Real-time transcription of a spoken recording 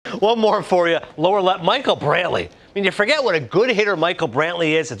One more for you. Lower left, Michael Brantley. I mean, you forget what a good hitter Michael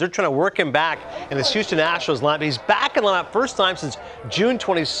Brantley is. If they're trying to work him back in this Houston Astros lineup, he's back in the lineup first time since June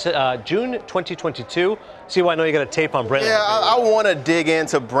 2022. See why I know you got a tape on Brantley. Yeah, I want to dig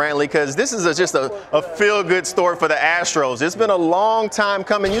into Brantley because this is just a feel-good story for the Astros. It's been a long time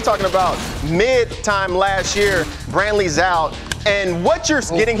coming. You're talking about mid-time last year, Brantley's out. And what you're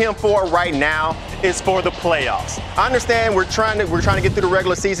getting him for right now is for the playoffs. I understand we're trying to get through the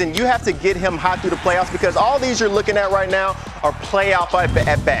regular season. You have to get him hot through the playoffs because all these you're looking at right now are playoff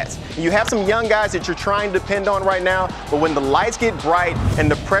at bats. You have some young guys that you're trying to depend on right now, but when the lights get bright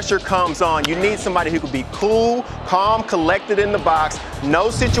and the pressure comes on, you need somebody who could be cool, calm, collected in the box. No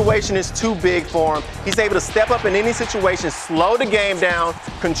situation is too big for him. He's able to step up in any situation, slow the game down,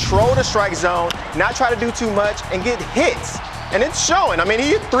 control the strike zone, not try to do too much, and get hits. And it's showing. I mean,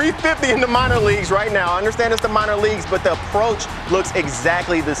 he hit 350 in the minor leagues right now. I understand it's the minor leagues, but the approach looks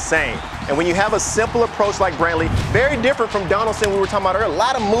exactly the same. And when you have a simple approach like Brantley, very different from Donaldson we were talking about earlier, a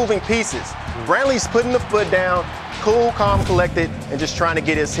lot of moving pieces. Brantley's putting the foot down, cool, calm, collected, and just trying to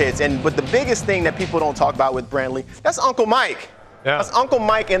get his hits. But the biggest thing that people don't talk about with Brantley, that's Uncle Mike. Yeah. That's Uncle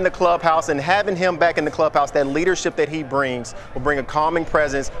Mike in the clubhouse, and having him back in the clubhouse, that leadership that he brings will bring a calming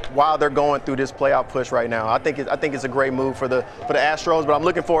presence while they're going through this playoff push right now. I think it's a great move for the Astros, but I'm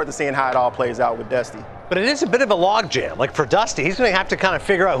looking forward to seeing how it all plays out with Dusty. But it is a bit of a logjam. Like for Dusty, he's going to have to kind of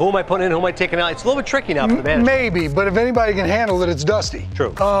figure out who am I putting in, who am I taking out. It's a little bit tricky now for the manager. Maybe, but if anybody can handle it, it's Dusty.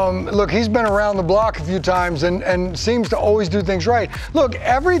 True. Look, he's been around the block a few times and seems to always do things right. Look,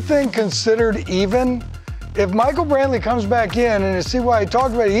 everything considered even, if Michael Brantley comes back in, and you see why he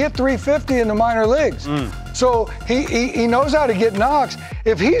talked about it, he hit 350 in the minor leagues. So he knows how to get knocks.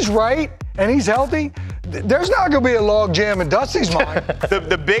 If he's right and he's healthy, there's not going to be a log jam in Dusty's mind.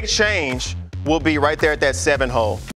 The big change will be right there at that 7 hole.